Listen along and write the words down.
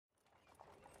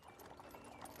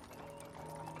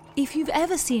If you've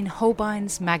ever seen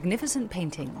Holbein's magnificent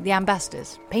painting, The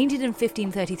Ambassadors, painted in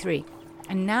 1533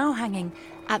 and now hanging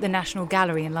at the National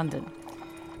Gallery in London,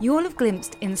 you'll have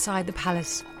glimpsed inside the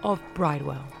palace of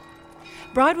Bridewell.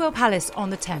 Bridewell Palace on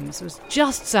the Thames was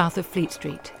just south of Fleet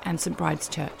Street and St Bride's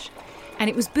Church, and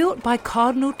it was built by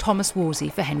Cardinal Thomas Wolsey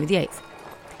for Henry VIII.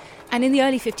 And in the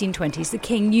early 1520s, the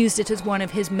king used it as one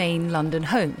of his main London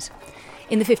homes.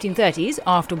 In the 1530s,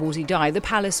 after Wolsey died, the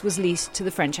palace was leased to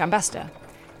the French ambassador.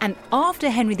 And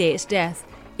after Henry VIII's death,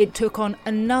 it took on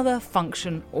another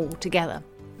function altogether.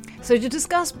 So to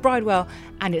discuss Bridewell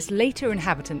and its later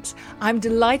inhabitants, I'm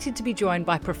delighted to be joined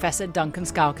by Professor Duncan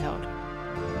Salkeld.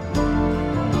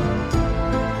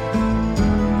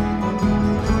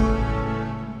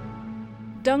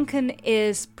 Duncan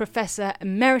is Professor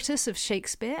Emeritus of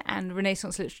Shakespeare and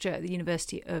Renaissance Literature at the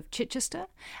University of Chichester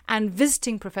and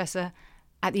visiting Professor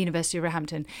at the University of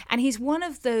Roehampton. And he's one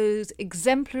of those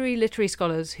exemplary literary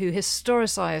scholars who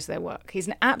historicise their work. He's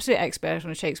an absolute expert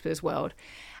on Shakespeare's world.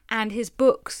 And his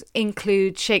books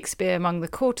include Shakespeare Among the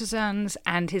Courtesans,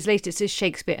 and his latest is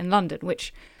Shakespeare in London,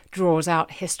 which draws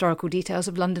out historical details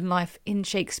of London life in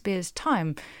Shakespeare's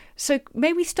time. So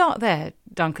may we start there,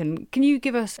 Duncan? Can you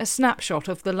give us a snapshot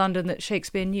of the London that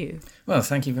Shakespeare knew? Well,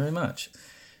 thank you very much.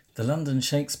 The London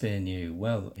Shakespeare knew,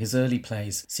 well, his early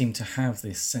plays seem to have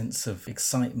this sense of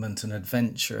excitement and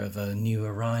adventure of a new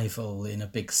arrival in a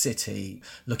big city,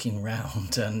 looking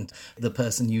round, and the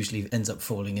person usually ends up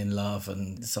falling in love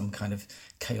and some kind of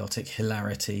chaotic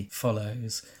hilarity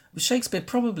follows. Shakespeare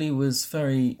probably was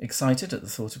very excited at the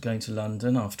thought of going to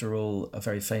London. After all, a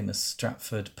very famous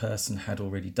Stratford person had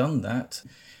already done that.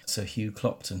 Sir Hugh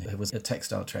Clopton, who was a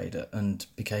textile trader and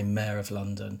became mayor of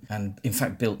London and in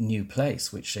fact built New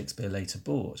Place, which Shakespeare later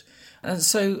bought. And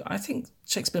so I think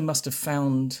Shakespeare must have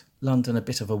found London a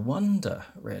bit of a wonder,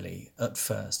 really, at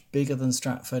first. Bigger than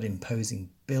Stratford,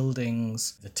 imposing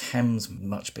buildings, the Thames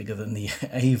much bigger than the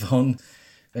Avon.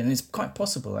 And it's quite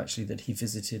possible, actually, that he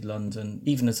visited London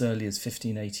even as early as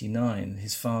 1589.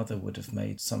 His father would have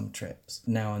made some trips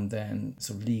now and then,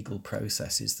 sort of legal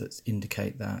processes that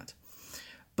indicate that.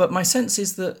 But my sense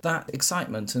is that that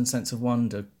excitement and sense of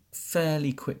wonder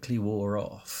fairly quickly wore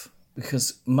off,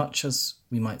 because much as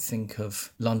we might think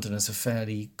of London as a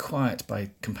fairly quiet,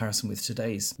 by comparison with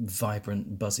today's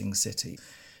vibrant, buzzing city,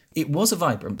 it was a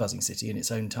vibrant, buzzing city in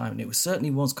its own time, and it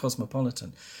certainly was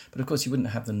cosmopolitan. But of course, you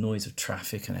wouldn't have the noise of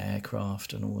traffic and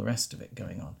aircraft and all the rest of it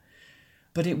going on.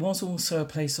 But it was also a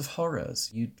place of horrors.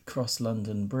 You'd cross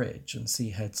London Bridge and see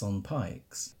heads on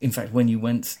pikes. In fact, when you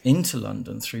went into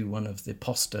London through one of the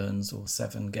posterns or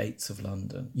 7 gates of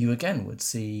London, you again would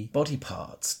see body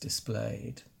parts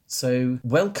displayed. So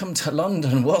welcome to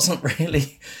London wasn't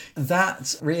really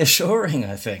that reassuring,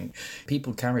 I think.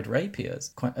 People carried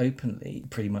rapiers quite openly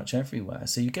pretty much everywhere.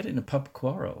 So you get in a pub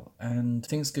quarrel and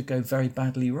things could go very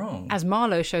badly wrong. As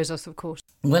Marlowe shows us, of course.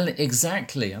 Well,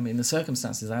 exactly. I mean, the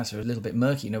circumstances of that are a little bit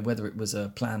murky, whether it was a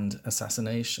planned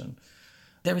assassination.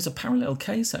 There is a parallel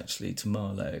case, actually, to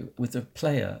Marlowe with the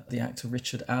player, the actor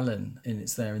Richard Allen, and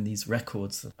it's there in these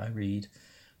records that I read.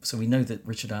 So we know that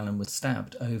Richard Allen was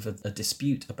stabbed over a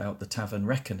dispute about the tavern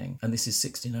reckoning, and this is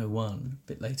 1601, a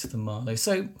bit later than Marlowe.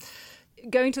 So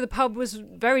going to the pub was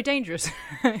very dangerous.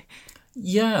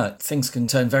 Yeah, things can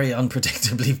turn very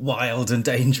unpredictably wild and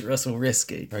dangerous or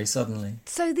risky very suddenly.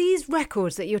 So these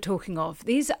records that you're talking of,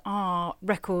 these are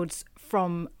records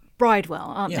from Bridewell,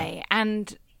 aren't they?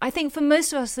 And I think for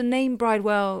most of us, the name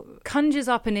Bridewell conjures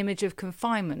up an image of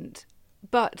confinement,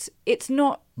 but it's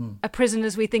not a prison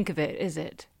as we think of it, is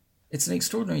it? It's an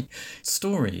extraordinary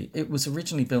story. It was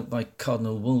originally built by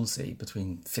Cardinal Wolsey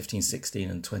between 1516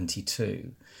 and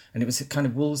 22. And it was kind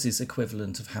of Wolsey's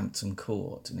equivalent of Hampton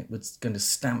Court. And it was going to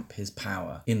stamp his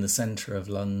power in the centre of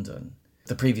London.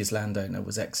 The previous landowner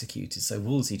was executed, so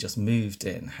Wolsey just moved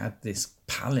in, had this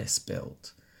palace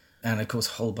built. And of course,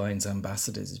 Holbein's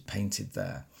Ambassadors is painted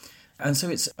there. And so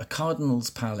it's a cardinal's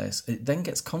palace. It then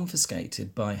gets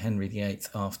confiscated by Henry VIII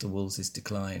after Wolsey's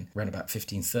decline, around about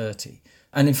 1530.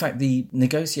 And in fact, the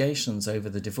negotiations over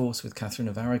the divorce with Catherine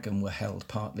of Aragon were held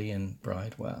partly in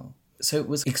Bridewell. So it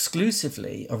was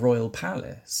exclusively a royal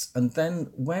palace. And then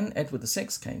when Edward VI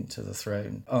came to the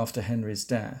throne after Henry's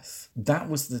death, that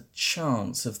was the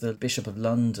chance of the Bishop of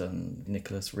London,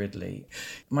 Nicholas Ridley.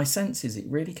 My sense is it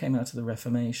really came out of the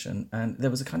Reformation, and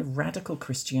there was a kind of radical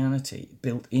Christianity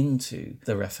built into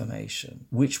the Reformation,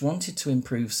 which wanted to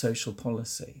improve social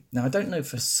policy. Now, I don't know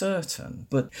for certain,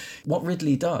 but what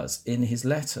Ridley does in his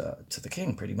letter to the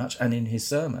king, pretty much, and in his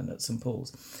sermon at St.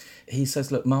 Paul's, He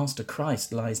says, look, Master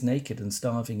Christ lies naked and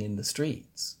starving in the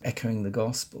streets, echoing the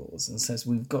Gospels, and says,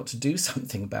 we've got to do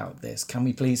something about this. Can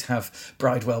we please have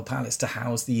Bridewell Palace to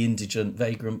house the indigent,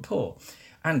 vagrant poor?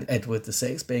 And Edward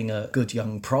VI, being a good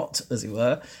young prot, as it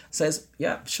were, says,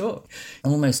 yeah, sure.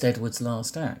 Almost Edward's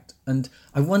last act. And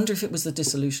I wonder if it was the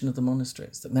dissolution of the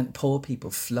monasteries that meant poor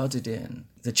people flooded in.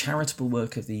 The charitable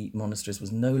work of the monasteries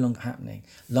was no longer happening.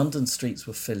 London streets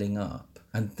were filling up.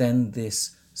 And then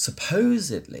this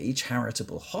supposedly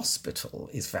charitable hospital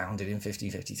is founded in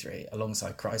 1553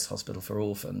 alongside Christ's Hospital for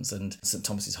Orphans and St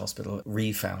Thomas's Hospital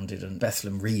refounded and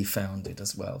Bethlehem refounded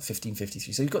as well,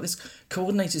 1553. So you've got this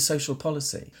coordinated social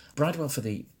policy. Bridewell for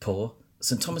the poor,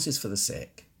 St Thomas's for the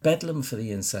sick, Bedlam for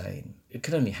the insane. It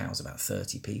could only house about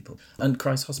 30 people. And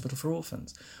Christ's Hospital for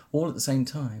Orphans, all at the same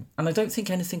time. And I don't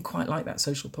think anything quite like that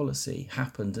social policy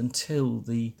happened until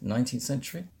the 19th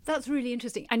century. That's really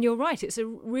interesting. And you're right, it's a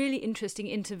really interesting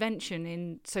intervention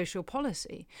in social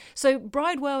policy. So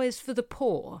Bridewell is for the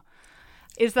poor.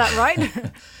 Is that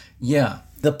right? Yeah,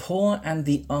 the poor and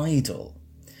the idle.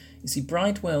 You see,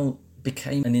 Bridewell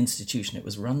became an institution. It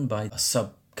was run by a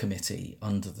subcommittee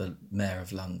under the Mayor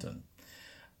of London.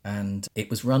 And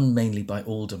it was run mainly by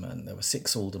aldermen. There were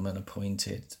 6 aldermen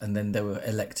appointed, and then there were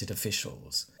elected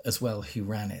officials as well who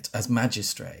ran it as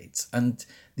magistrates. And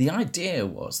the idea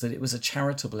was that it was a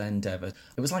charitable endeavour.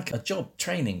 It was like a job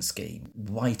training scheme,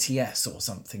 YTS or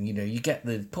something. You know, you get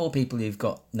the poor people who've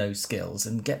got no skills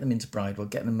and get them into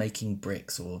Bridewell, get them making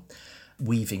bricks or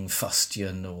weaving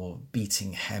fustian or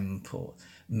beating hemp or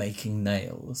making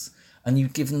nails. And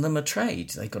you'd given them a trade.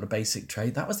 They got a basic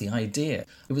trade. That was the idea.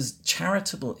 It was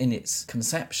charitable in its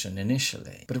conception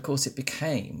initially. But of course it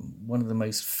became one of the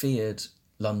most feared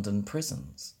London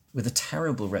prisons with a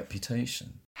terrible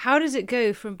reputation. How does it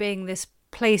go from being this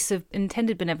place of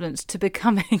intended benevolence to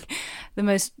becoming the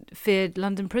most feared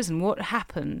London prison? What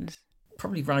happened?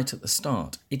 Probably right at the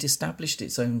start. It established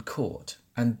its own court.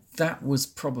 And that was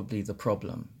probably the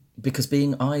problem. Because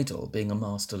being idle, being a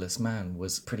masterless man,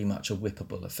 was pretty much a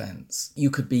whippable offence. You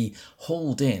could be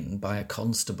hauled in by a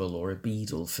constable or a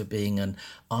beadle for being an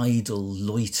idle,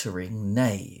 loitering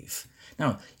knave.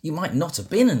 Now, you might not have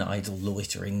been an idle,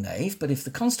 loitering knave, but if the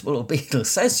constable or beadle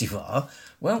says you are,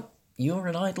 well, you're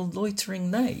an idle, loitering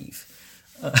knave.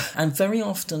 And very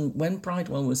often, when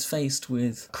Bridewell was faced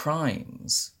with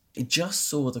crimes, it just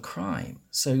saw the crime.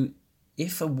 So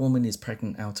if a woman is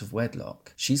pregnant out of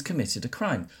wedlock, she's committed a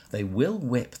crime. They will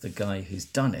whip the guy who's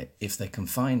done it if they can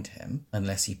find him,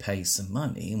 unless he pays some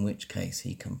money, in which case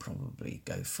he can probably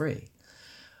go free.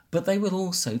 But they will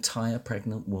also tie a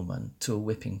pregnant woman to a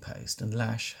whipping post and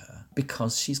lash her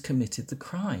because she's committed the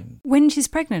crime. When she's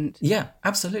pregnant? Yeah,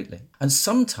 absolutely. And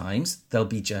sometimes they'll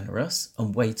be generous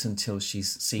and wait until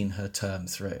she's seen her term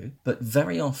through. But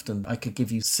very often, I could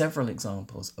give you several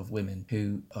examples of women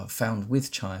who are found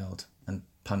with child and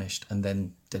punished and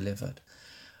then delivered.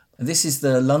 And this is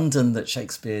the London that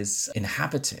Shakespeare's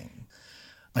inhabiting.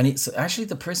 And it's actually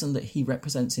the prison that he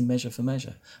represents in Measure for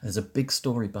Measure. There's a big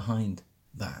story behind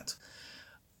that.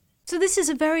 So this is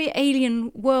a very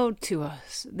alien world to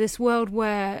us, this world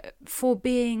where for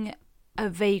being a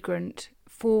vagrant,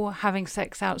 for having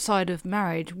sex outside of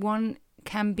marriage, one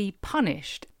can be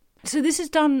punished. So this is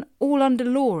done all under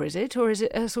law, is it? Or is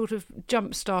it a sort of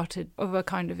jump-started of a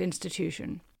kind of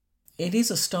institution? It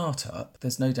is a start-up,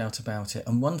 there's no doubt about it.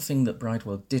 And one thing that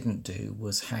Bridewell didn't do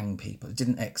was hang people. It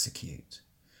didn't execute.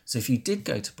 So if you did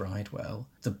go to Bridewell,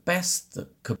 the best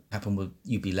that could happen would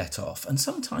you be let off. And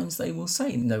sometimes they will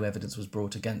say no evidence was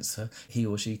brought against her, he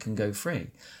or she can go free.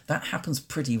 That happens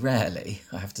pretty rarely,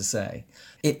 I have to say.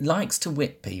 It likes to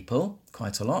whip people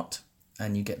quite a lot.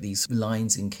 And you get these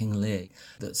lines in King Lear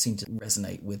that seem to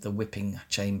resonate with the whipping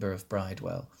chamber of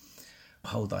Bridewell.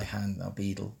 Hold thy hand, thou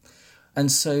beadle. And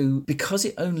so, because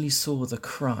it only saw the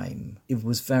crime, it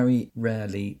was very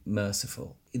rarely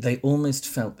merciful. They almost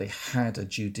felt they had a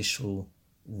judicial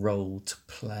role to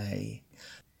play.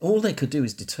 All they could do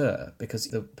is deter, because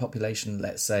the population,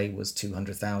 let's say, was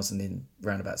 200,000 in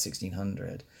around about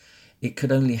 1600. It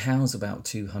could only house about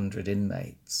 200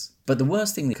 inmates. But the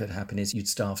worst thing that could happen is you'd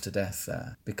starve to death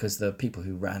there, because the people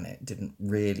who ran it didn't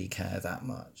really care that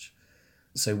much.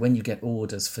 So when you get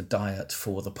orders for diet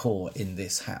for the poor in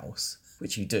this house,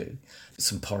 which you do,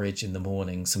 some porridge in the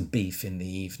morning, some beef in the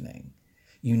evening,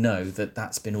 you know that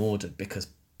that's been ordered because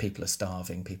people are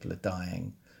starving, people are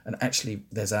dying. And actually,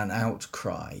 there's an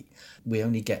outcry. We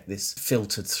only get this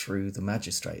filtered through the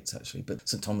magistrates, actually. But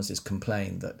St Thomas's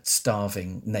complained that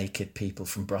starving, naked people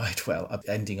from Bridewell are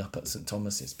ending up at St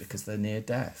Thomas's because they're near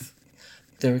death.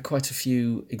 There are quite a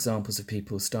few examples of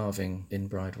people starving in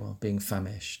Bridewell, being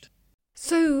famished.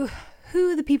 So Who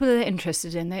are the people they're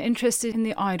interested in? They're interested in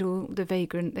the idle, the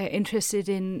vagrant. They're interested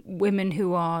in women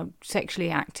who are sexually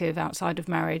active outside of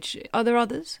marriage. Are there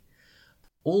others?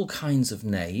 All kinds of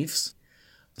knaves,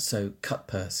 so cut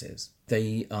purses.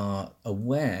 They are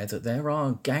aware that there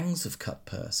are gangs of cut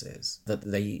purses that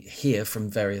they hear from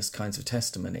various kinds of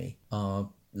testimony are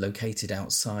located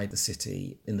outside the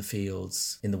city, in the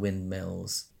fields, in the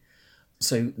windmills.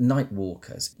 So night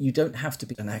walkers, you don't have to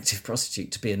be an active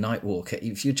prostitute to be a night walker.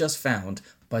 If you're just found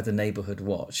by the neighbourhood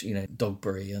watch,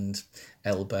 Dogberry and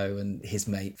Elbow and his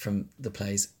mate from the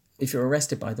plays, if you're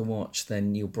arrested by the watch,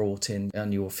 then you're brought in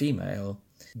and you're female,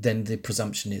 then the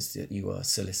presumption is that you are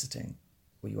soliciting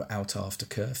or you are out after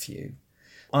curfew.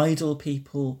 Idle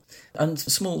people and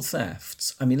small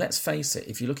thefts. I mean, let's face it,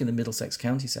 if you look in the Middlesex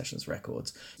County Sessions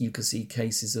records, you can see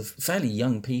cases of fairly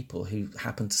young people who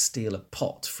happen to steal a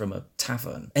pot from a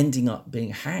tavern, ending up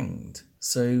being hanged.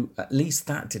 So at least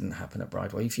that didn't happen at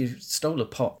Bridewell. If you stole a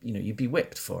pot, you'd be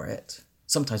whipped for it.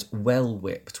 Sometimes well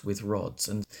whipped with rods.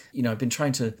 And, I've been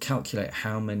trying to calculate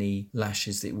how many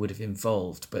lashes it would have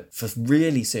involved, but for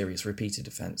really serious repeated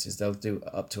offences, they'll do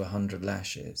up to 100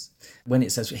 lashes. When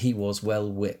it says he was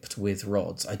well whipped with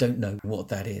rods, I don't know what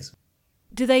that is.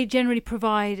 Do they generally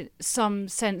provide some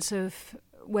sense of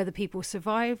whether people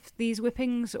survive these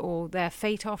whippings or their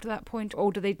fate after that point,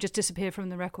 or do they just disappear from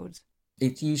the records?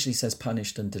 It usually says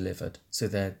punished and delivered, so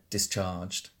they're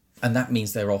discharged. And that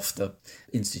means they're off the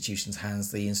institution's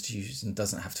hands. The institution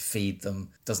doesn't have to feed them,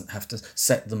 doesn't have to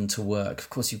set them to work. Of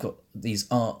course, you've got these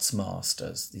arts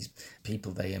masters, these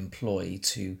people they employ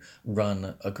to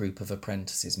run a group of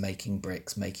apprentices, making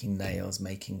bricks, making nails,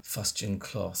 making fustian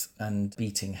cloth and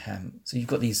beating hemp. So you've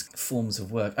got these forms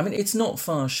of work. I mean, it's not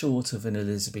far short of an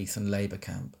Elizabethan labour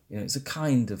camp. It's a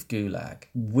kind of gulag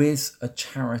with a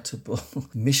charitable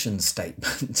mission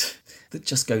statement that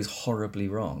just goes horribly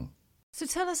wrong. So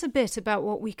tell us a bit about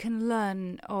what we can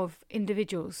learn of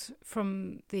individuals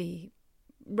from the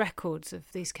records of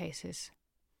these cases.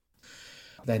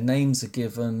 Their names are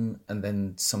given and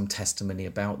then some testimony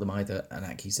about them, either an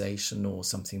accusation or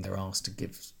something they're asked to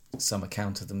give some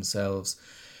account of themselves.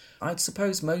 I'd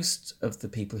suppose most of the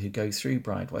people who go through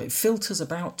Bridewell, it filters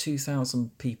about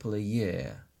 2,000 people a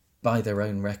year by their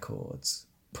own records.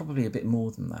 Probably a bit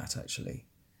more than that, actually.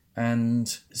 And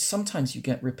sometimes you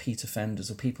get repeat offenders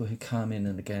or people who come in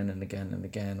and again and again and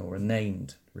again or are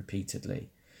named repeatedly.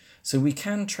 So we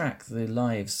can track the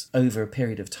lives over a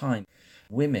period of time.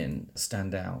 Women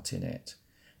stand out in it.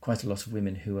 Quite a lot of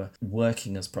women who are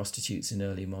working as prostitutes in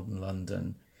early modern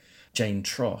London. Jane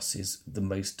Tross is the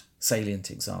most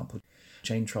salient example.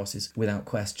 Jane Tross is, without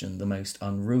question, the most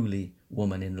unruly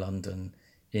woman in London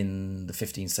in the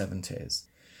 1570s.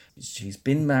 She's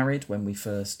been married when we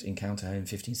first encounter her in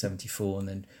 1574, and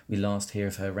then we last hear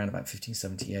of her around about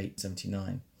 1578,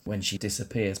 79, when she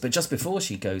disappears. But just before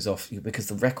she goes off, because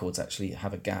the records actually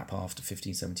have a gap after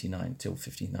 1579 till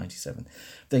 1597,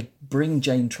 they bring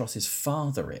Jane Tross's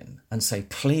father in and say,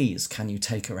 please, can you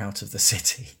take her out of the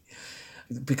city?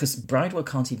 Because Bridewell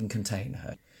can't even contain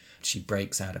her. She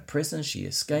breaks out of prison, she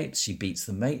escapes, she beats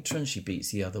the matron, she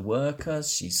beats the other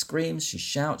workers, she screams, she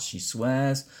shouts, she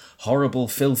swears, horrible,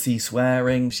 filthy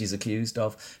swearing she's accused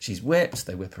of. She's whipped,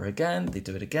 they whip her again, they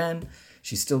do it again.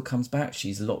 She still comes back,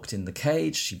 she's locked in the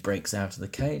cage, she breaks out of the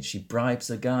cage, she bribes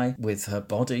a guy with her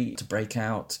body to break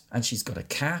out, and she's got a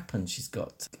cap and she's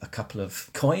got a couple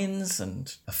of coins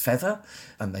and a feather,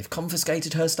 and they've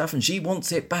confiscated her stuff and she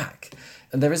wants it back.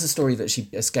 And there is a story that she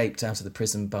escaped out of the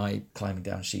prison by climbing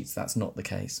down sheets. That's not the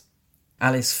case.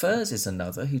 Alice Furs is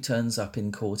another who turns up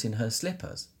in court in her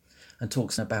slippers and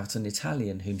talks about an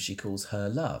Italian whom she calls her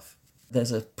love.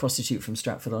 There's a prostitute from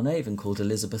Stratford-on-Avon called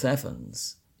Elizabeth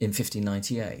Evans in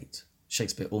 1598.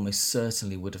 Shakespeare almost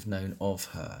certainly would have known of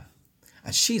her.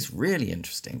 And she's really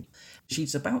interesting.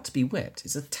 She's about to be whipped.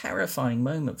 It's a terrifying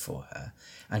moment for her.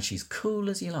 And she's cool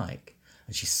as you like.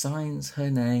 And she signs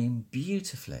her name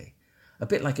beautifully. A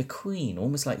bit like a queen,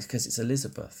 almost like, because it's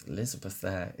Elizabeth. Elizabeth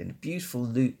there, in beautiful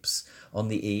loops on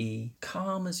the E,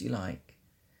 calm as you like.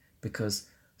 Because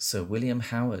Sir William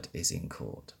Howard is in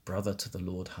court, brother to the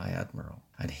Lord High Admiral.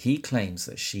 And he claims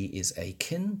that she is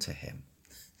akin to him.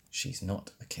 She's not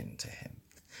akin to him.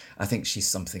 I think she's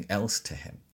something else to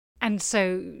him. And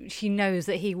so she knows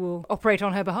that he will operate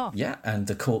on her behalf. Yeah, and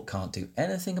the court can't do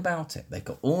anything about it. They've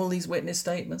got all these witness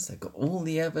statements, they've got all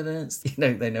the evidence.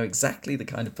 They know exactly the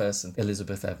kind of person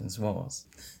Elizabeth Evans was.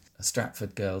 A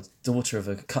Stratford girl, daughter of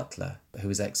a cutler who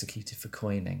was executed for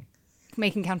coining.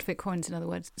 Making counterfeit coins, in other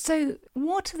words. So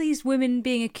what are these women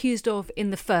being accused of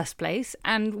in the first place?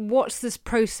 And what's this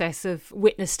process of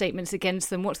witness statements against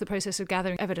them? What's the process of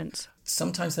gathering evidence?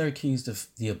 Sometimes they're accused of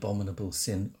the abominable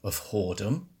sin of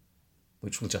whoredom,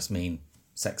 which will just mean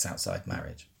sex outside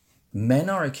marriage. Men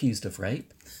are accused of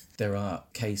rape. There are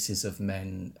cases of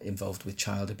men involved with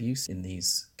child abuse in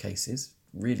these cases.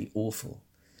 Really awful.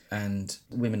 And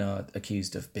women are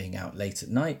accused of being out late at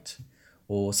night,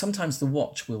 or sometimes the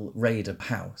watch will raid a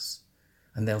house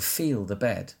and they'll feel the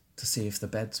bed to see if the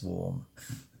bed's warm.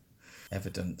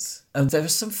 Evidence. And there are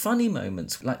some funny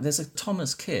moments, like there's a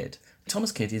Thomas Kidd.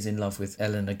 Thomas Kidd is in love with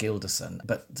Eleanor Gilderson,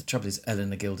 but the trouble is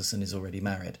Eleanor Gilderson is already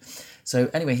married. So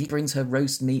anyway, he brings her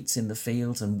roast meats in the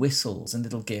fields and whistles and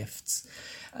little gifts.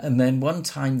 And then one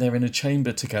time they're in a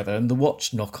chamber together and the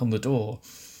watch knock on the door.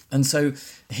 And so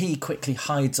he quickly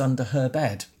hides under her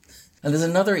bed. And there's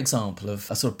another example of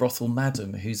a sort of brothel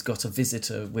madam who's got a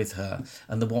visitor with her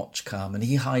and the watch come and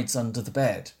he hides under the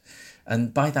bed.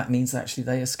 And by that means actually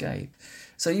they escape.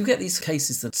 So you get these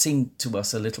cases that seem to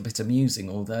us a little bit amusing,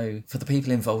 although for the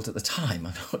people involved at the time,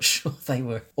 I'm not sure they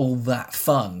were all that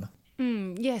fun.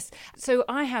 Yes. So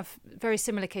I have very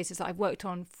similar cases that I've worked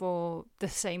on for the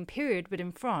same period, but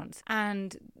in France.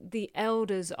 And the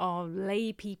elders are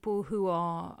lay people who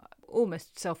are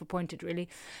almost self-appointed, really,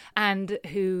 and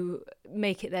who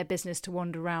make it their business to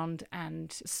wander around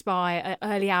and spy at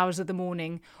early hours of the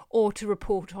morning or to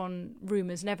report on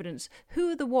rumours and evidence.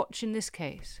 Who are the watch in this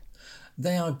case?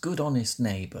 They are good, honest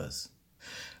neighbours.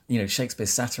 You know, Shakespeare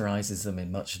satirises them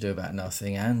in Much Ado About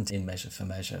Nothing and in Measure for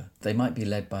Measure. They might be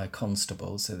led by a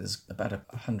constable, so there's about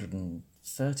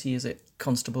 130, is it,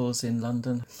 constables in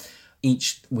London,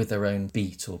 each with their own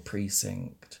beat or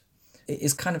precinct. It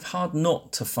is kind of hard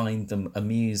not to find them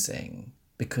amusing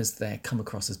because they come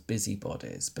across as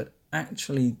busybodies, but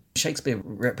actually Shakespeare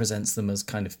represents them as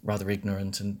kind of rather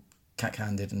ignorant and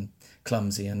cack-handed and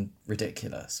clumsy and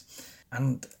ridiculous.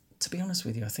 And to be honest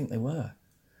with you, I think they were.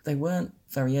 They weren't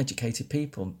very educated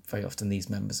people, very often,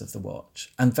 these members of the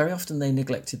watch. And very often they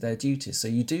neglected their duties. So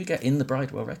you do get, in the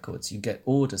Bridewell records, you get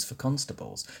orders for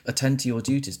constables. Attend to your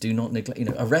duties, do not neglect,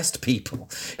 arrest people.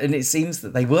 And it seems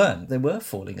that they weren't. They were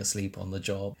falling asleep on the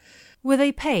job. Were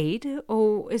they paid,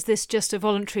 or is this just a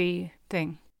voluntary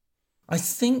thing? I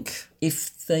think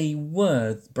if they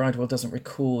were, Bridewell doesn't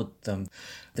record them.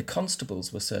 The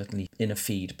constables were certainly in a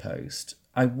feed post.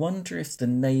 I wonder if the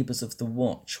neighbours of the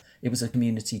watch, it was a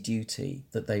community duty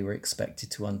that they were expected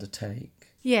to undertake.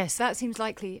 Yes, that seems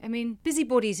likely. I mean,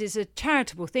 busybodies is a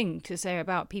charitable thing to say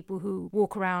about people who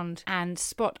walk around and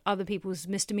spot other people's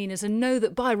misdemeanours and know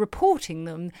that by reporting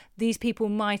them, these people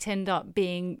might end up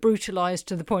being brutalised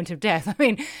to the point of death. I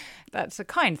mean, that's a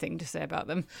kind thing to say about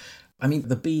them. I mean,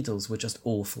 the Beadles were just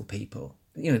awful people.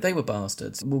 They were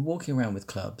bastards. Were walking around with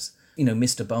clubs.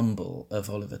 Mr. Bumble of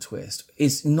Oliver Twist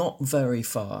is not very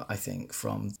far, I think,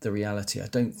 from the reality. I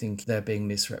don't think they're being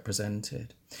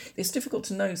misrepresented. It's difficult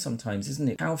to know sometimes, isn't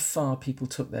it, how far people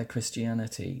took their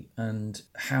Christianity and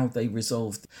how they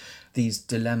resolved these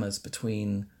dilemmas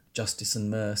between justice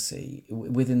and mercy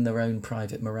within their own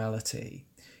private morality.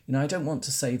 I don't want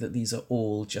to say that these are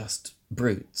all just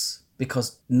brutes,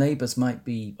 because neighbours might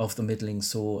be of the middling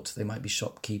sort, they might be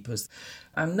shopkeepers,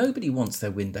 and nobody wants their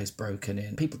windows broken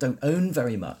in. People don't own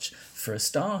very much for a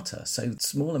starter, so the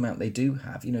small amount they do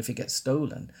have, if it gets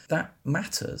stolen, that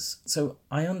matters. So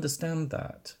I understand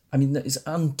that. I mean, that is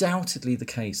undoubtedly the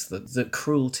case that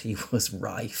cruelty was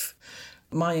rife.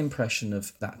 My impression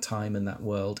of that time and that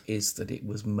world is that it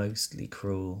was mostly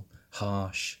cruel,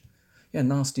 harsh,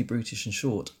 nasty, brutish and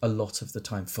short a lot of the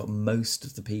time for most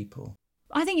of the people.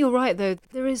 I think you're right, though.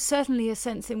 There is certainly a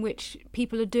sense in which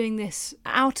people are doing this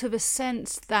out of a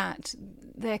sense that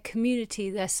their community,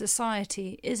 their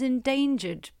society is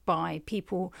endangered by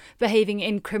people behaving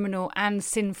in criminal and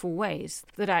sinful ways.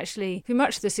 That actually, through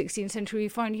much of the 16th century, we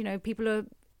find, people are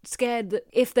scared that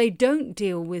if they don't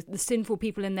deal with the sinful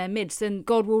people in their midst, then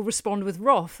God will respond with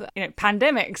wrath.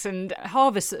 Pandemics and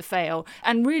harvests that fail,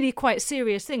 and really quite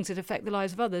serious things that affect the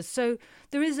lives of others. So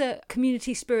there is a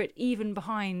community spirit even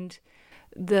behind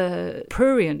the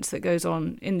prurience that goes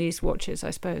on in these watches,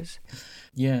 I suppose.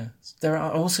 Yeah. There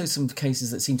are also some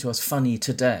cases that seem to us funny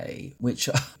today, which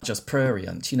are just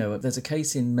prurient. There's a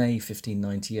case in May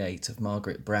 1598 of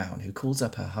Margaret Brown, who calls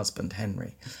up her husband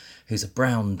Henry, who's a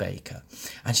brown baker.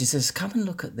 And she says, come and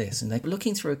look at this. And they're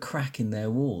looking through a crack in their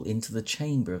wall into the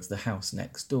chamber of the house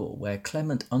next door, where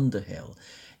Clement Underhill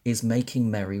is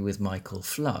making merry with Michael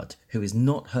Flood, who is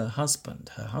not her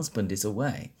husband. Her husband is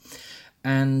away.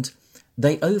 And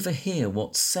they overhear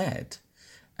what's said,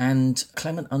 And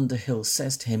Clement Underhill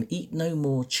says to him, "Eat no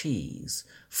more cheese,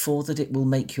 for that it will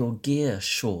make your gear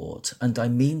short, and I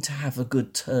mean to have a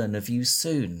good turn of you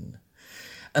soon."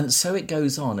 And so it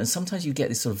goes on, and sometimes you get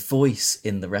this sort of voice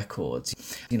in the records.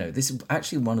 This is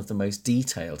actually one of the most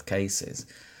detailed cases.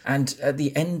 And at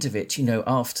the end of it,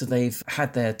 after they've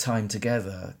had their time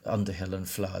together, Underhill and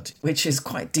Flood, which is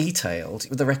quite detailed,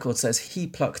 the record says he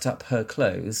plucked up her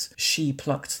clothes, she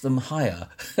plucked them higher.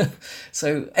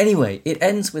 So anyway, it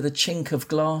ends with a chink of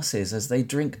glasses as they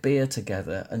drink beer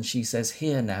together, and she says,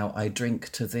 "Here now, I drink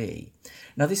to thee."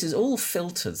 Now, this is all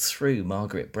filtered through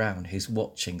Margaret Brown, who's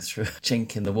watching through a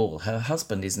chink in the wall. Her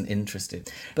husband isn't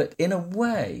interested. But in a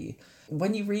way,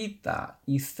 when you read that,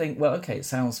 you think, well, okay, it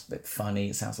sounds a bit funny.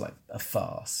 It sounds like a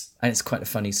farce. And it's quite a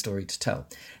funny story to tell.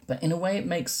 But in a way, it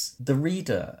makes the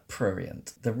reader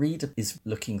prurient. The reader is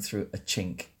looking through a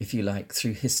chink, if you like,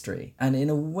 through history. And in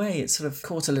a way, it's sort of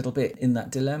caught a little bit in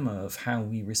that dilemma of how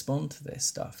we respond to this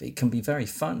stuff. It can be very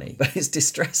funny, but it's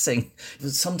distressing.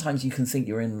 Sometimes you can think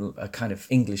you're in a kind of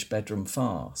English bedroom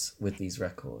farce with these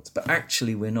records, but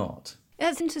actually we're not.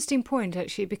 That's an interesting point,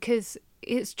 actually, because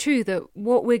it's true that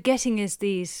what we're getting is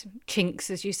these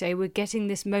chinks, as you say. We're getting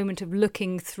this moment of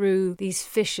looking through these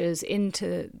fissures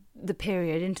into the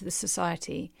period, into the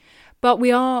society. But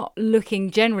we are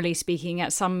looking, generally speaking,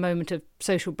 at some moment of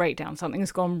social breakdown.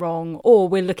 Something's gone wrong, or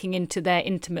we're looking into their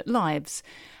intimate lives.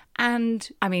 And,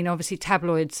 I mean, obviously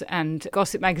tabloids and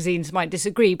gossip magazines might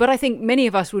disagree, but I think many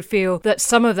of us would feel that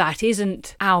some of that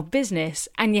isn't our business,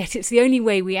 and yet it's the only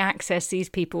way we access these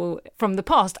people from the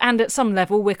past. And at some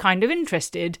level, we're kind of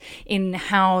interested in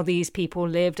how these people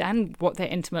lived and what their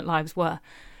intimate lives were.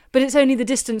 But it's only the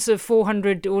distance of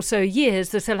 400 or so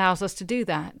years that allows us to do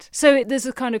that. So there's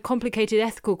a kind of complicated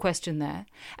ethical question there.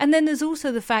 And then there's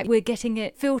also the fact we're getting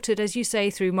it filtered, as you say,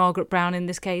 through Margaret Brown in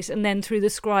this case, and then through the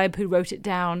scribe who wrote it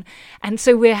down. And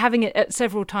so we're having it at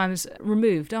several times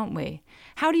removed, aren't we?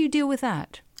 How do you deal with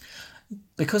that?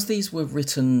 Because these were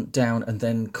written down and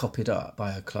then copied up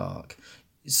by a clerk,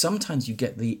 sometimes you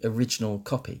get the original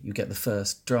copy, you get the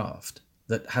first draft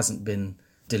that hasn't been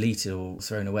deleted or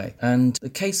thrown away. And the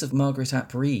case of Margaret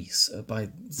ap Rhys, by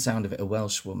the sound of it a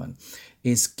Welsh woman,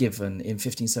 is given in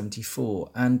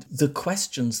 1574, and the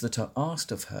questions that are asked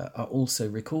of her are also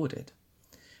recorded.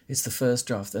 It's the first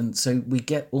draft, and so we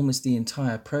get almost the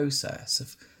entire process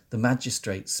of the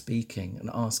magistrate speaking and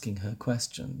asking her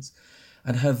questions,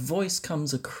 and her voice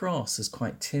comes across as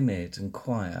quite timid and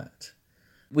quiet.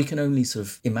 We can only sort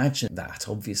of imagine that,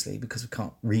 obviously, because we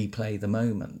can't replay the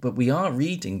moment. But we are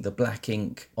reading the black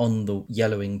ink on the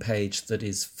yellowing page that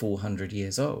is 400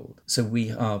 years old. So we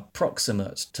are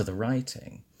proximate to the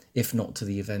writing, if not to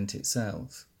the event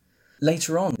itself.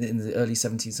 Later on, in the early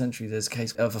 17th century, there's a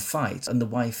case of a fight, and the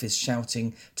wife is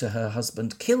shouting to her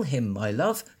husband, "Kill him, my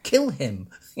love, kill him."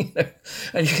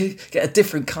 And you get a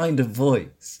different kind of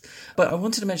voice. But I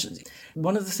wanted to mention,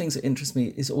 one of the things that interests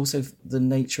me is also the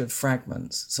nature of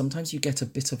fragments. Sometimes you get a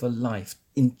bit of a life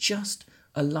in just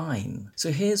a line.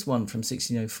 So here's one from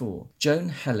 1604. Joan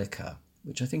Helliker,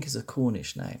 which I think is a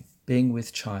Cornish name, being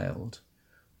with child,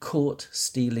 caught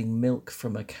stealing milk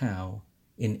from a cow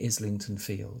in Islington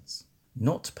Fields.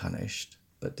 Not punished,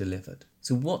 but delivered.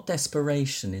 So what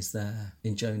desperation is there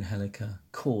in Joan Helliker,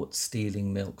 caught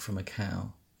stealing milk from a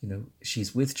cow?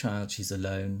 She's with child, she's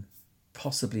alone,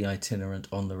 possibly itinerant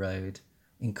on the road,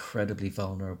 incredibly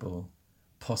vulnerable,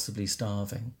 possibly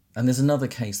starving. And there's another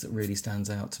case that really stands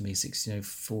out to me,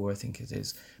 1604, I think it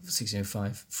is,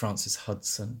 1605, Francis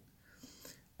Hudson.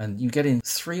 And you get in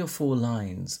 3 or 4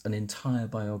 lines an entire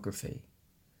biography.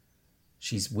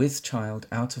 She's with child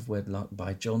out of wedlock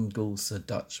by John Goulser,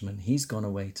 Dutchman. He's gone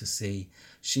away to sea.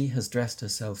 She has dressed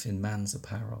herself in man's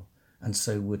apparel, and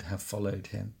so would have followed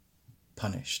him.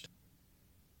 Punished.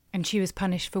 And she was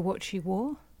punished for what she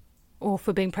wore? Or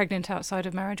for being pregnant outside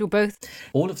of marriage, or both?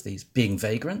 All of these. Being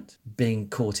vagrant, being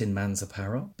caught in man's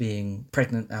apparel, being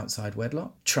pregnant outside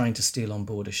wedlock, trying to steal on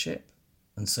board a ship,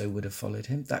 and so would have followed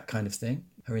him, that kind of thing.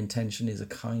 Her intention is a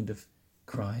kind of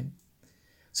crime.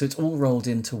 So it's all rolled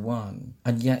into one.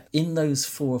 And yet in those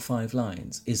 4 or 5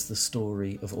 lines is the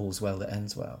story of All's Well That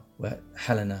Ends Well, where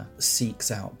Helena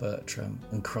seeks out Bertram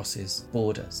and crosses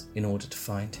borders in order to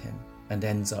find him and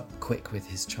ends up quick with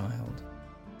his child.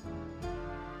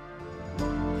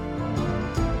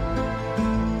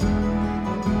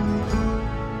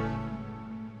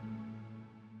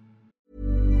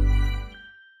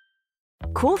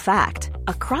 Cool fact,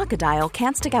 a crocodile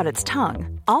can't stick out its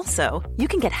tongue. Also, you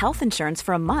can get health insurance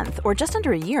for a month or just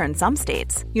under a year in some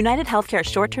states. United Healthcare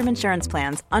short-term insurance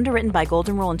plans, underwritten by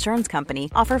Golden Rule Insurance Company,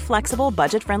 offer flexible,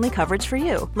 budget-friendly coverage for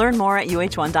you. Learn more at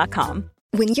uh1.com.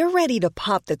 When you're ready to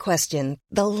pop the question,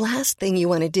 the last thing you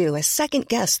want to do is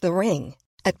second-guess the ring.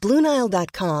 At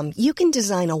BlueNile.com, you can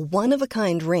design a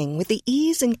one-of-a-kind ring with the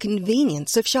ease and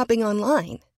convenience of shopping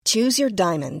online. Choose your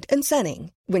diamond and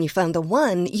setting. When you find the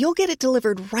one, you'll get it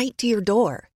delivered right to your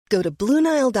door. Go to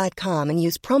BlueNile.com and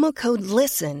use promo code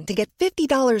LISTEN to get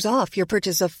 $50 off your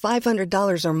purchase of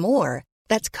 $500 or more.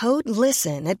 That's code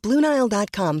LISTEN at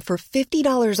BlueNile.com for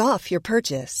 $50 off your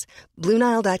purchase.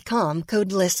 BlueNile.com,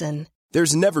 code LISTEN.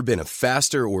 There's never been a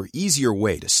faster or easier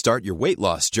way to start your weight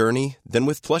loss journey than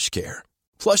with PlushCare.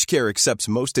 PlushCare accepts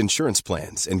most insurance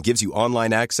plans and gives you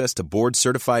online access to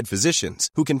board-certified physicians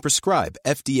who can prescribe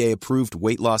FDA-approved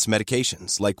weight loss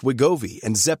medications like Wegovy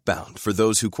and Zepbound for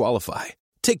those who qualify.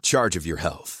 Take charge of your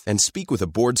health and speak with a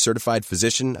board-certified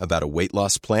physician about a weight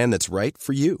loss plan that's right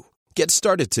for you. Get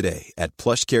started today at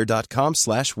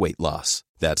plushcare.com/weight loss.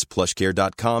 That's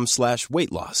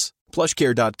plushcare.com/weight loss.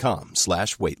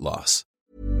 plushcare.com/weight loss.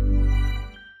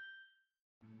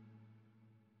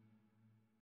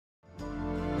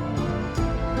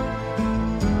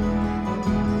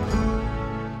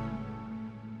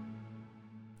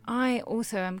 I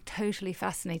also am totally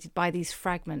fascinated by these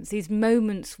fragments, these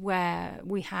moments where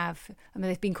we have, I mean,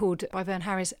 they've been called by Vern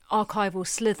Harris archival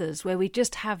slithers, where we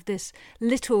just have this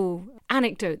little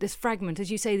anecdote, this fragment,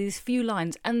 as you say, these few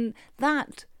lines, and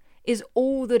that is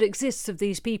all that exists of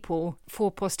these people for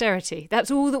posterity.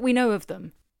 That's all that we know of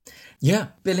them. Yeah,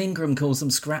 Bill Ingram calls them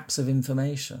scraps of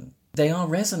information. They are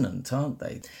resonant, aren't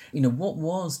they? You know, what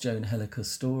was Joan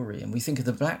Hellicoe's story? And we think of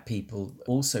the black people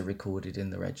also recorded in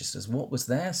the registers. What was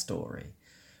their story?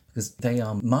 Because they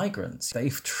are migrants.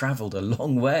 They've travelled a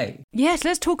long way. Yes,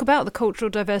 let's talk about the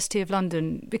cultural diversity of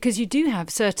London, because you do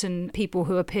have certain people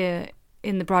who appear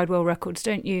in the Bridewell records,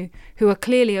 don't you, who are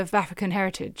clearly of African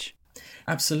heritage.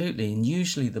 Absolutely, and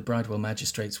usually the Bridewell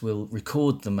magistrates will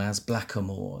record them as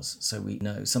blackamoors. So we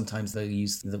know sometimes they'll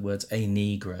use the words a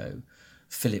negro.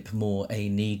 Philip Moore, a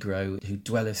negro who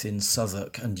dwelleth in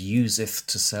Southwark and useth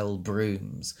to sell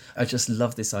brooms. I just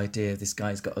love this idea. This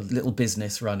guy's got a little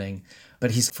business running,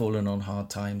 but he's fallen on hard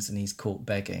times and he's caught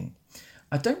begging.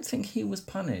 I don't think he was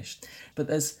punished, but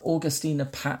there's Augustina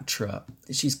Patra.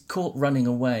 She's caught running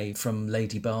away from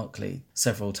Lady Berkeley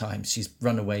several times. She's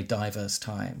run away diverse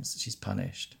times. She's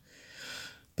punished.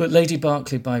 But Lady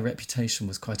Berkeley, by reputation,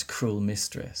 was quite a cruel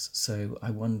mistress. So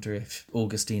I wonder if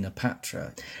Augustina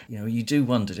Patra, you know, you do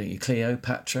wonder, don't you,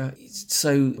 Cleopatra?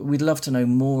 So we'd love to know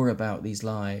more about these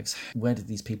lives. Where did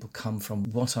these people come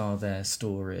from? What are their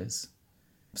stories?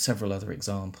 Several other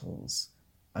examples.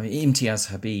 I mean, Imtiaz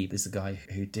Habib is the guy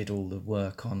who did all the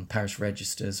work on parish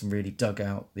registers and really dug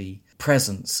out the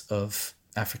presence of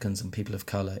Africans and people of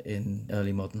colour in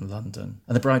early modern London.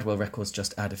 And the Bridewell records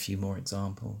just add a few more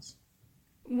examples.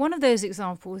 One of those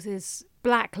examples is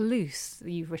Black Luce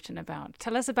that you've written about.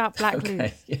 Tell us about Black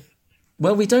Luce. Yeah.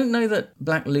 Well, we don't know that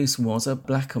Black Luce was a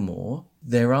blackamoor.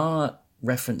 There are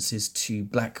references to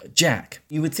Black Jack.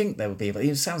 You would think there would be, but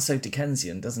it sounds so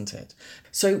Dickensian, doesn't it?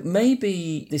 So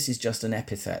maybe this is just an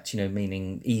epithet, you know,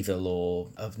 meaning evil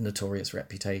or of notorious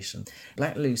reputation.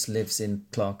 Black Luce lives in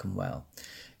Clerkenwell.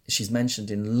 She's mentioned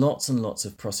in lots and lots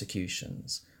of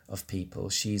prosecutions of people.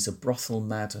 She's a brothel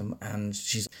madam, and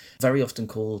she's very often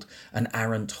called an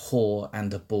arrant whore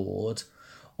and a bawd,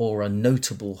 or a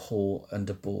notable whore and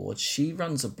a bawd. She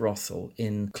runs a brothel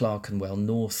in Clerkenwell,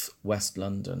 north west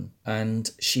London,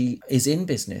 and she is in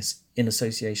business in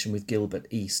association with Gilbert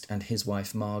East and his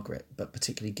wife Margaret, but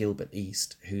particularly Gilbert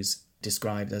East, who's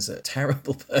described as a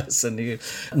terrible person, who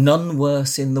none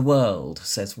worse in the world,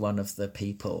 says one of the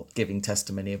people giving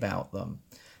testimony about them.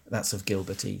 That's of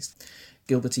Gilbert East.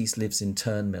 Gilbert East lives in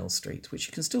Turnmill Street, which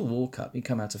you can still walk up. You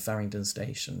come out of Farringdon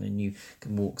Station and you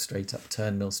can walk straight up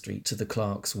Turnmill Street to the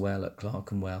Clerk's Well at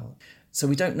Clerkenwell. So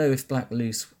we don't know if Black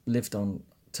Luce lived on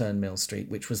Turnmill Street,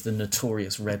 which was the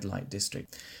notorious red light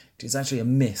district. It's actually a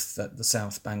myth that the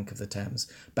south bank of the Thames,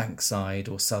 Bankside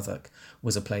or Southwark,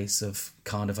 was a place of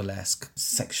carnivalesque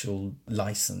sexual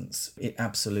licence. It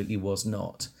absolutely was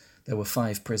not. There were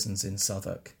 5 prisons in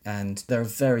Southwark, and there are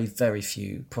very, very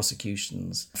few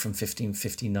prosecutions from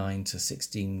 1559 to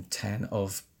 1610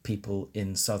 of people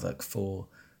in Southwark for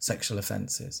sexual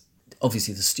offences.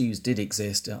 Obviously, the stews did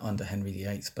exist under Henry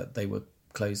VIII, but they were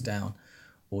closed down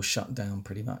or shut down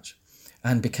pretty much,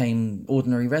 and became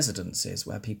ordinary residences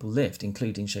where people lived,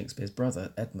 including Shakespeare's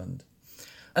brother, Edmund.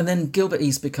 And then Gilbert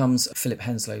East becomes Philip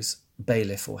Henslow's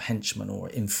bailiff or henchman or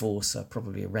enforcer,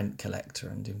 probably a rent collector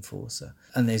and enforcer,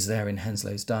 and is there in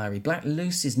Henslow's diary. Black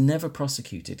Luce is never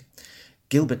prosecuted.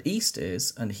 Gilbert East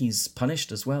is, and he's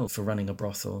punished as well for running a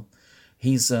brothel.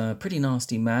 He's a pretty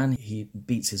nasty man. He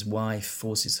beats his wife,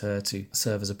 forces her to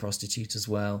serve as a prostitute as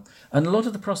well. And a lot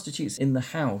of the prostitutes in the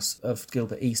house of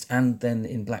Gilbert East and then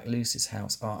in Black Luce's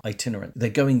house are itinerant.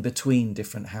 They're going between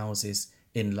different houses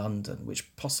in London,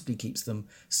 which possibly keeps them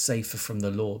safer from the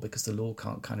law because the law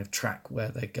can't kind of track where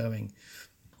they're going.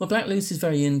 Well, Black Luce is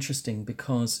very interesting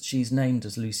because she's named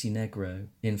as Lucy Negro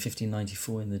in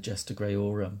 1594 in the Gesta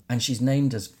Graiorum, and she's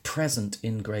named as present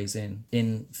in Gray's Inn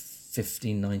in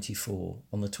 1594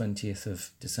 on the 20th of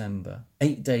December.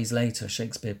 8 days later,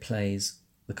 Shakespeare plays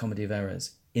The Comedy of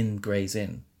Errors in Gray's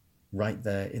Inn, right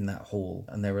there in that hall,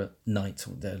 and there are knights,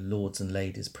 there are lords and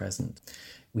ladies present.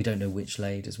 We don't know which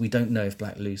ladies. We don't know if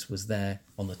Black Luce was there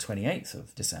on the 28th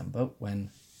of December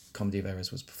when Comedy of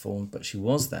Errors was performed, but she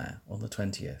was there on the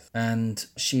 20th. And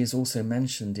she is also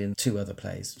mentioned in 2 other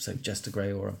plays, so Gesta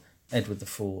Graiorum, Edward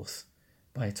IV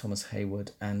by Thomas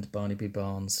Hayward, and Barnaby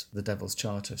Barnes' The Devil's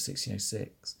Charter of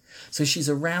 1606. So she's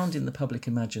around in the public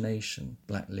imagination,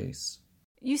 Black Luce.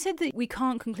 You said that we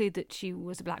can't conclude that she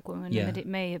was a black woman Yeah. and that it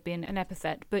may have been an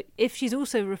epithet, but if she's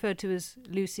also referred to as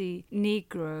Lucy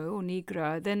Negro or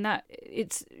Negra, then that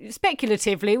it's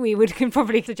speculatively can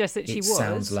probably suggest that she was. It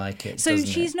sounds like it. So doesn't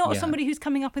she's it? not Yeah. somebody who's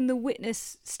coming up in the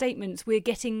witness statements. We're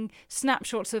getting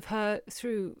snapshots of her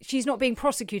through. She's not being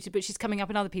prosecuted, but she's coming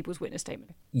up in other people's witness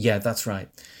statements. Yeah, that's right.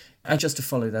 And just to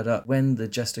follow that up, when the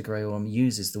Gesta Graiorum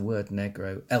uses the word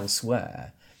Negro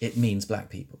elsewhere, it means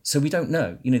black people. So we don't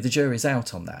know. The jury's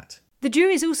out on that. The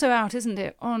jury's also out, isn't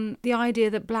it, on the idea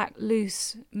that Black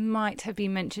Luce might have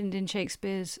been mentioned in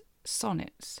Shakespeare's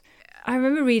sonnets. I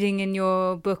remember reading in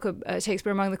your book,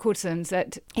 Shakespeare Among the Courtesans,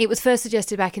 that it was first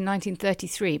suggested back in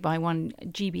 1933 by one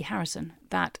G.B. Harrison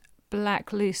that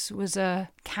Black Luce was a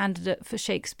candidate for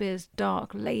Shakespeare's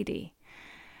Dark Lady.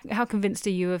 How convinced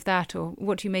are you of that, or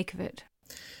what do you make of it?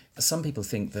 Some people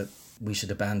think that we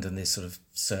should abandon this sort of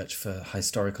search for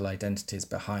historical identities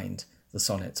behind the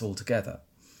sonnets altogether.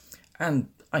 And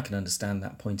I can understand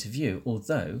that point of view,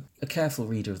 although a careful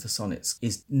reader of the sonnets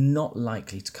is not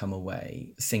likely to come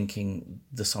away thinking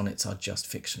the sonnets are just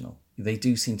fictional. They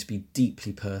do seem to be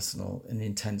deeply personal and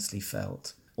intensely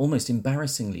felt, almost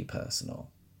embarrassingly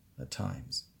personal at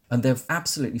times. And they're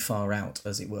absolutely far out,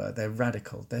 as it were. They're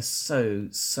radical. They're so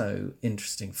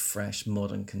interesting, fresh,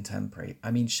 modern, contemporary. I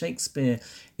mean, Shakespeare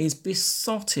is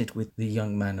besotted with the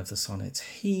young man of the sonnets.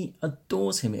 He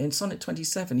adores him. In Sonnet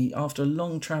 27, after a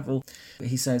long travel,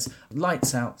 he says,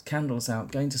 lights out, candles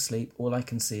out, going to sleep, all I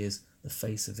can see is the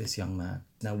face of this young man.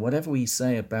 Now, whatever we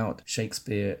say about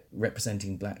Shakespeare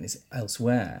representing blackness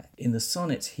elsewhere, in the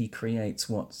sonnets he creates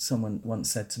what someone once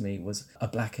said to me was a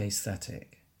black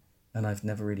aesthetic. And I've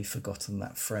never really forgotten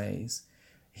that phrase.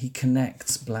 He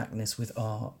connects blackness with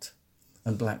art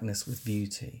and blackness with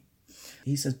beauty.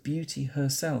 He says beauty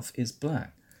herself is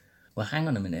black. Well, hang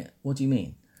on a minute. What do you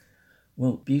mean?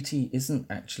 Well, beauty isn't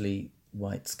actually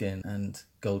white skin and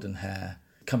golden hair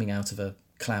coming out of a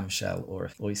clamshell or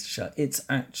an oyster shell. It's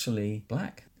actually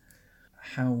black.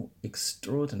 How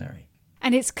extraordinary.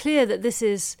 And it's clear that this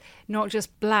is not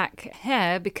just black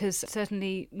hair, because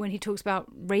certainly when he talks about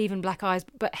raven black eyes,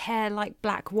 but hair like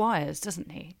black wires,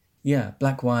 doesn't he? Yeah,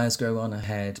 black wires grow on her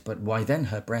head, but why then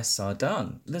her breasts are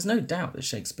done? There's no doubt that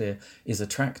Shakespeare is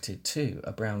attracted to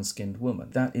a brown-skinned woman.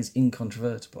 That is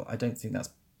incontrovertible. I don't think that's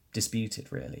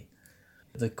disputed, really.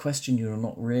 The question you're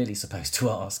not really supposed to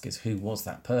ask is who was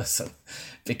that person?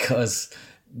 Because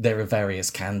there are various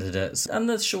candidates. And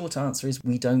the short answer is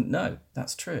we don't know.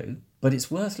 That's true. But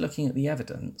it's worth looking at the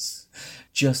evidence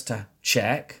just to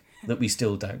check that we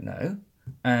still don't know.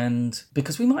 And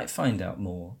because we might find out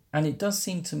more. And it does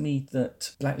seem to me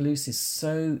that Black Luce is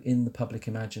so in the public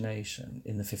imagination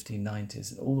in the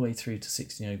 1590s, all the way through to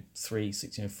 1603,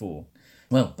 1604.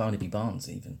 Well, Barnaby Barnes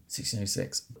even,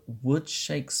 1606. Would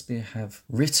Shakespeare have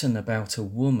written about a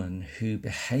woman who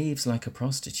behaves like a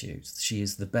prostitute? She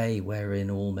is the bay wherein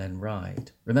all men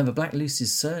ride. Remember, Black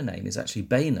Luce's surname is actually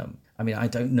Bainham. I mean, I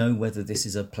don't know whether this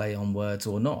is a play on words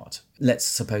or not. Let's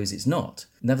suppose it's not.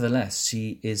 Nevertheless,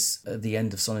 she is at the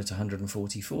end of Sonnet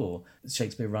 144.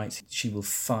 Shakespeare writes, she will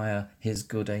fire his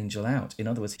good angel out. In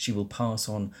other words, she will pass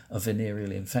on a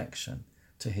venereal infection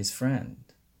to his friend.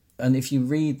 And if you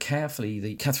read carefully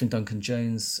the Catherine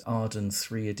Duncan-Jones Arden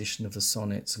 3 edition of the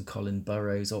sonnets and Colin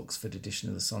Burrows' Oxford edition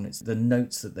of the sonnets, the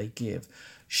notes that they give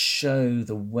show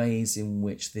the ways in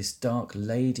which this dark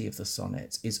lady of the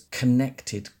sonnets is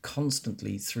connected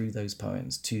constantly through those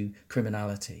poems to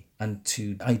criminality and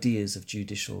to ideas of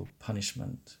judicial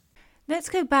punishment. Let's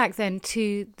go back then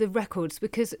to the records,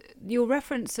 because your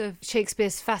reference of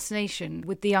Shakespeare's fascination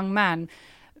with the young man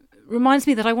reminds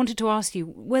me that I wanted to ask you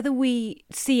whether we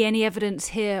see any evidence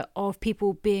here of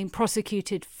people being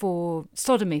prosecuted for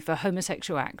sodomy, for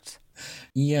homosexual acts.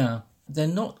 Yeah, they're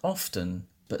not often,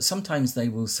 but sometimes they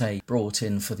will say brought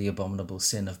in for the abominable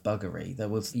sin of buggery. They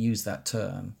will use that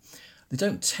term. They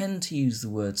don't tend to use the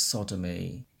word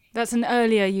sodomy. That's an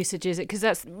earlier usage, is it? Because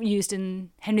that's used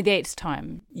in Henry VIII's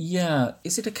time. Yeah.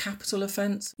 Is it a capital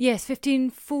offence? Yes,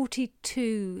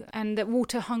 1542, and that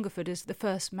Walter Hungerford is the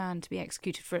first man to be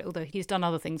executed for it, although he's done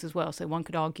other things as well, so one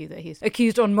could argue that he's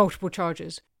accused on multiple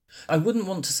charges. I wouldn't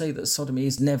want to say that sodomy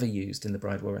is never used in the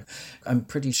Bridewell. I'm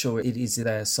pretty sure it is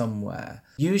there somewhere.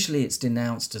 Usually it's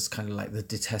denounced as kind of like the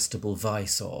detestable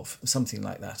vice of, something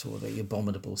like that, or the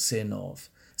abominable sin of.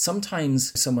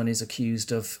 Sometimes someone is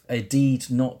accused of a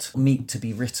deed not meet to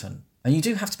be written. And you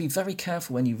do have to be very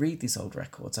careful when you read these old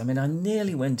records. I mean, I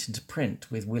nearly went into print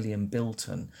with William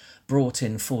Bilton, brought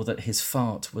in for that his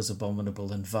fart was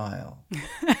abominable and vile.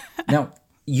 Now,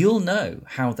 you'll know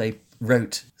how they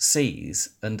wrote C's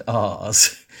and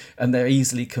R's, and they're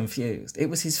easily confused.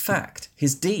 It was his fact,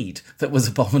 his deed, that was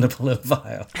abominable and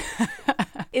vile.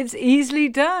 It's easily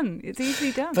done. It's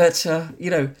easily done. But,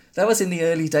 that was in the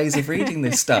early days of reading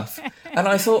this stuff. And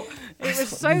I thought... It was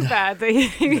so bad that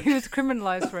he was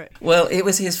criminalised for it. Well, it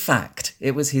was his fact.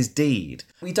 It was his deed.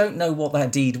 We don't know what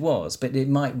that deed was, but it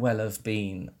might well have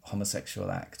been a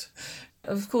homosexual act.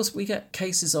 Of course, we get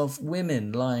cases of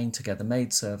women lying together,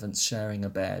 maidservants sharing a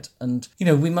bed. And,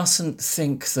 we mustn't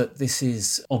think that this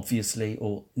is obviously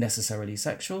or necessarily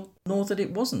sexual, nor that it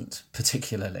wasn't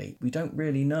particularly. We don't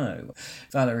really know.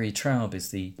 Valerie Traub is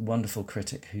the wonderful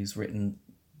critic who's written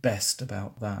best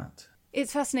about that.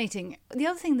 It's fascinating. The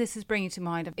other thing this is bringing to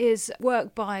mind is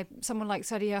work by someone like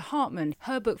Saidiya Hartman.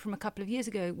 Her book from a couple of years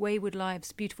ago, Wayward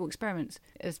Lives, Beautiful Experiments,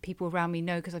 as people around me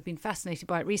know because I've been fascinated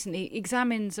by it recently,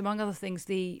 examines, among other things,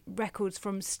 the records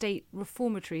from state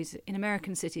reformatories in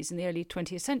American cities in the early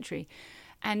 20th century.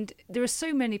 And there are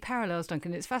so many parallels,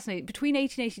 Duncan. It's fascinating. Between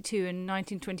 1882 and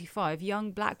 1925,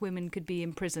 young black women could be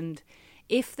imprisoned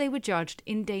if they were judged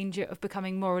in danger of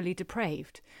becoming morally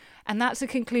depraved. And that's a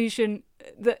conclusion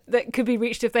that could be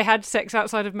reached if they had sex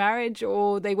outside of marriage,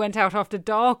 or they went out after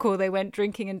dark, or they went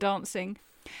drinking and dancing.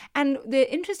 And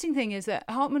the interesting thing is that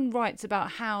Hartman writes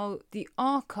about how the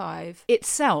archive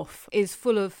itself is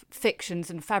full of fictions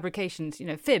and fabrications,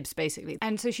 fibs, basically.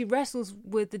 And so she wrestles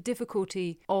with the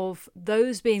difficulty of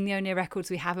those being the only records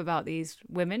we have about these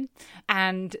women,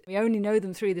 and we only know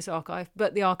them through this archive,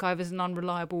 but the archive is an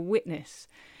unreliable witness.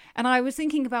 And I was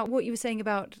thinking about what you were saying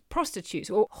about prostitutes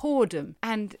or whoredom.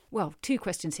 And, well, two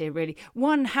questions here, really.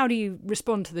 One, how do you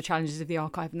respond to the challenges of the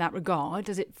archive in that regard?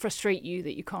 Does it frustrate you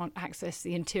that you can't access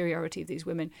the interiority of these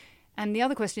women? And the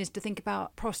other question is to think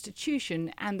about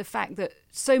prostitution and the fact that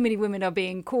so many women are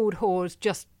being called whores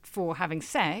just for having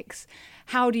sex.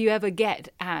 How do you ever get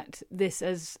at this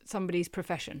as somebody's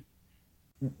profession?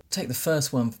 Take the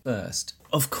first one first.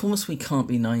 Of course we can't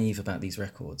be naive about these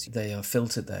records. They are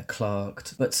filtered, they're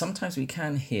clerked, but sometimes we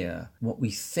can hear what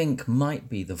we think might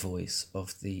be the voice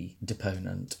of the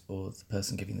deponent or the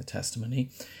person giving the testimony.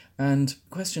 And the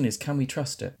question is, can we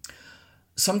trust it?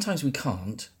 Sometimes we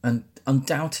can't, and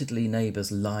undoubtedly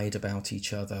neighbours lied about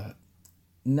each other.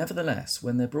 Nevertheless,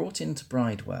 when they're brought into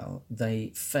Bridewell,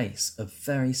 they face a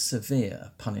very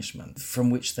severe punishment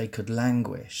from which they could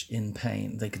languish in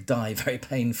pain. They could die very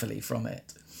painfully from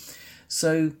it.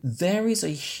 So there is a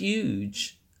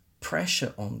huge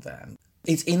pressure on them.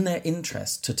 It's in their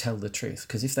interest to tell the truth,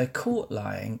 because if they're caught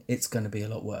lying, it's going to be a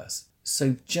lot worse.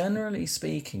 So generally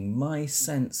speaking, my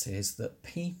sense is that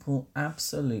people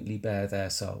absolutely bare their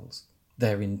souls.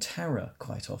 They're in terror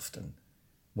quite often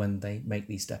when they make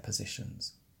these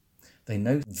depositions. They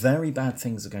know very bad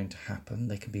things are going to happen.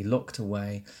 They can be locked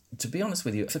away. To be honest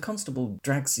with you, if a constable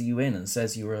drags you in and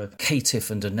says you're a caitiff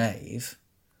and a knave,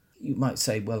 you might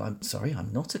say, well, I'm sorry,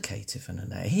 I'm not a caitiff and a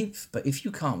knave. But if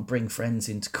you can't bring friends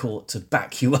into court to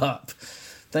back you up,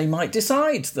 they might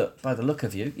decide that by the look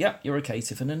of you, yeah, you're a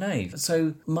caitiff and a knave.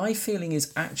 So my feeling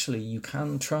is actually you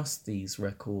can trust these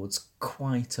records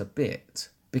quite a bit,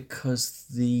 because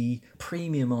the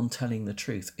premium on telling the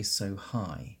truth is so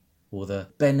high, or the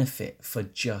benefit for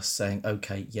just saying,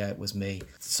 okay, yeah, it was me,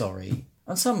 sorry.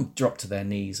 And some drop to their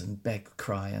knees and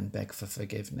cry and beg for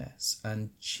forgiveness. And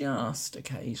just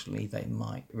occasionally they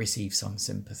might receive some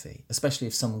sympathy, especially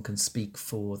if someone can speak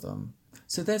for them.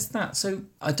 So there's that. So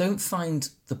I don't find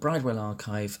the Bridewell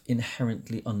archive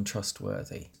inherently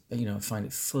untrustworthy. I find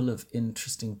it full of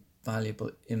interesting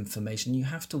valuable information. You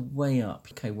have to weigh up,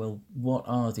 okay, well, what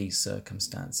are these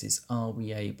circumstances? Are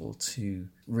we able to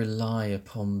rely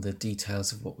upon the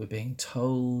details of what we're being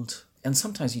told? And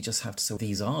sometimes you just have to say,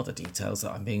 these are the details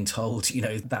that I'm being told,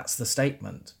 that's the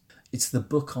statement. It's the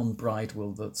book on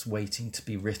Bridewell that's waiting to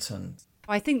be written.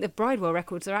 I think the Bridewell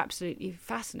records are absolutely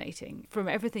fascinating. From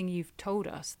everything you've told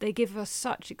us, they give us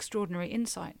such extraordinary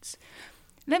insights.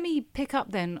 Let me pick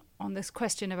up then on this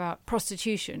question about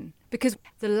prostitution, because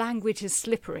the language is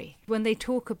slippery. When they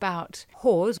talk about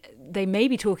whores, they may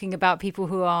be talking about people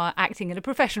who are acting in a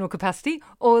professional capacity,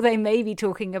 or they may be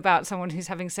talking about someone who's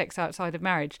having sex outside of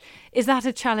marriage. Is that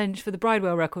a challenge for the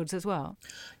Bridewell records as well?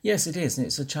 Yes, it is. And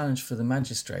it's a challenge for the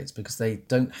magistrates because they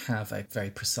don't have a very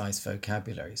precise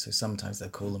vocabulary. So sometimes they'll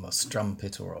call them a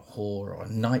strumpet or a whore or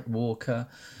a night walker.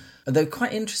 They're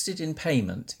quite interested in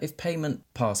payment. If payment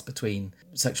passed between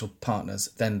sexual partners,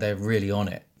 then they're really on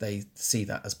it. They see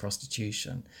that as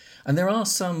prostitution. And there are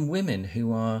some women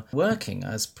who are working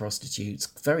as prostitutes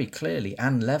very clearly.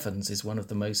 Anne Levens is one of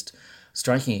the most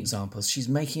striking examples. She's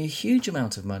making a huge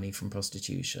amount of money from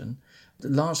prostitution,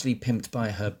 largely pimped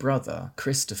by her brother,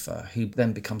 Christopher, who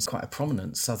then becomes quite a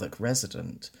prominent Southwark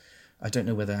resident. I don't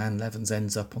know whether Anne Levens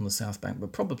ends up on the South Bank,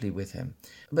 but probably with him.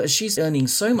 But she's earning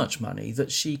so much money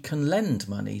that she can lend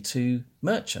money to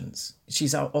merchants.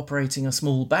 She's out operating a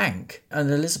small bank.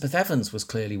 And Elizabeth Evans was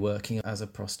clearly working as a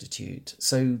prostitute.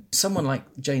 So someone like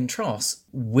Jane Tross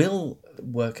will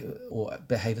work or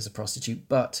behave as a prostitute,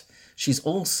 but she's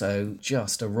also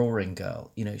just a roaring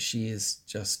girl. She is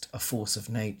just a force of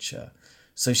nature.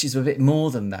 So she's a bit more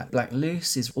than that. Black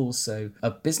Luce is also a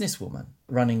businesswoman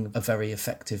running a very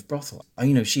effective brothel.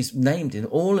 She's named in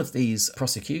all of these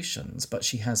prosecutions, but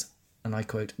she has, and I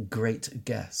quote, great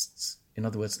guests. In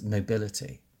other words,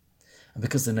 nobility. And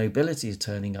because the nobility is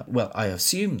turning up, well, I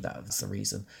assume that's the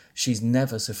reason, she's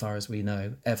never, so far as we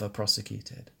know, ever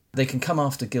prosecuted. They can come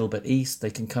after Gilbert East,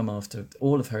 they can come after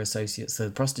all of her associates,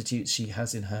 the prostitutes she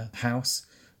has in her house,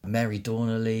 Mary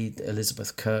Dornley,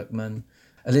 Elizabeth Kirkman,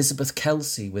 Elizabeth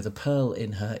Kelsey with a pearl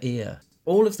in her ear.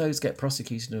 All of those get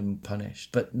prosecuted and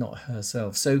punished, but not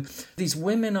herself. So these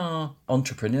women are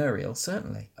entrepreneurial,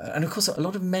 certainly. And of course, a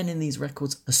lot of men in these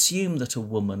records assume that a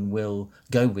woman will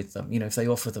go with them, if they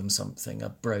offer them something, a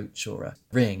brooch or a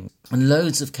ring. And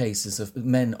loads of cases of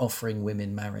men offering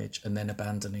women marriage and then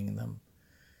abandoning them.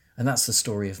 And that's the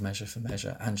story of Measure for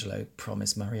Measure. Angelo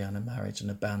promised Mariana marriage and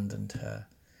abandoned her.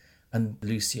 And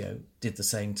Lucio did the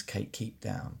same to Kate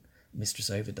Keepdown. Mistress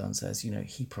Overdone says,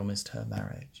 he promised her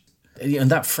marriage. And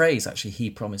that phrase, actually, he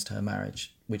promised her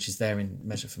marriage, which is there in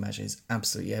Measure for Measure, is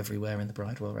absolutely everywhere in the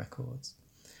Bridewell records.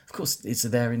 Of course, it's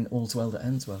there in All's Well That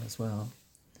Ends Well as well.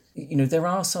 There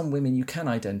are some women you can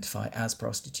identify as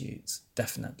prostitutes,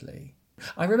 definitely.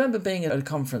 I remember being at a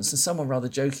conference and someone rather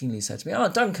jokingly said to me,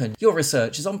 Duncan, your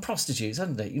research is on prostitutes,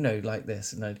 hasn't it? Like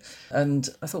this. And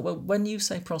I thought, well, when you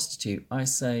say prostitute, I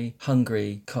say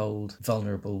hungry, cold,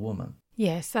 vulnerable woman.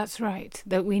 Yes, that's right.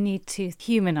 That we need to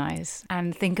humanise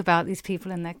and think about these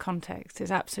people in their context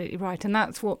is absolutely right. And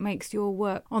that's what makes your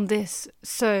work on this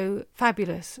so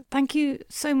fabulous. Thank you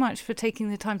so much for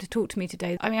taking the time to talk to me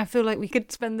today. I feel like we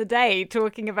could spend the day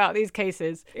talking about these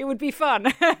cases. It would be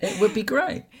fun. It would be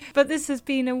great. But this has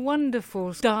been a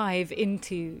wonderful dive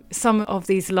into some of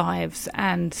these lives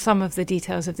and some of the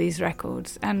details of these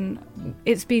records. And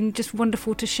it's been just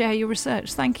wonderful to share your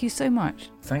research. Thank you so much.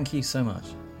 Thank you so much.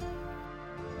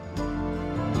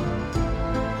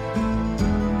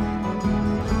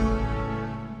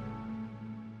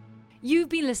 You've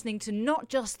been listening to Not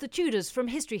Just the Tudors from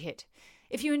History Hit.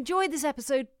 If you enjoyed this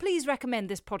episode, please recommend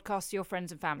this podcast to your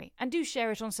friends and family and do share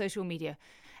it on social media.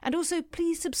 And also,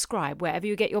 please subscribe wherever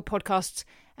you get your podcasts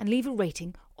and leave a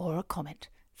rating or a comment.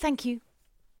 Thank you.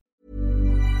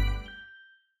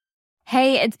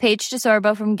 Hey, it's Paige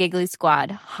DeSorbo from Giggly Squad.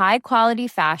 High quality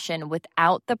fashion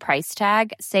without the price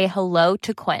tag. Say hello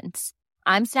to Quince.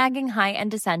 I'm snagging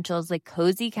high-end essentials like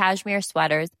cozy cashmere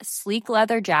sweaters, sleek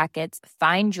leather jackets,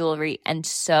 fine jewelry, and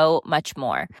so much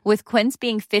more. With Quince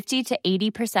being 50 to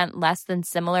 80% less than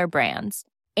similar brands.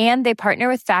 And they partner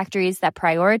with factories that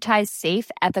prioritize safe,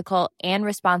 ethical, and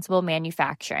responsible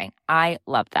manufacturing. I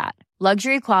love that.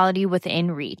 Luxury quality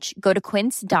within reach. Go to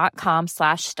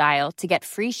quince.com/style to get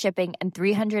free shipping and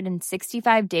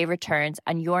 365-day returns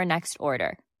on your next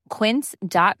order.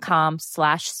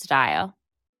 Quince.com/style.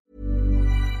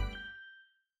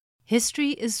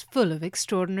 History is full of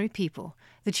extraordinary people,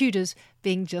 the Tudors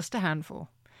being just a handful.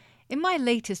 In my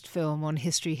latest film on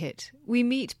History Hit, we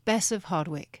meet Bess of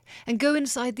Hardwick and go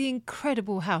inside the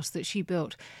incredible house that she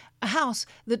built, a house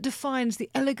that defines the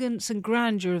elegance and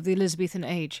grandeur of the Elizabethan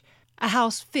age, a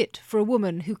house fit for a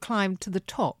woman who climbed to the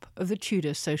top of the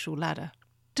Tudor social ladder.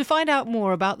 To find out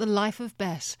more about the life of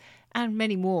Bess and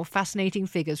many more fascinating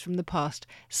figures from the past,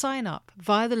 sign up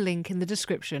via the link in the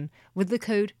description with the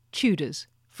code TUDORS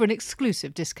for an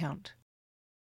exclusive discount.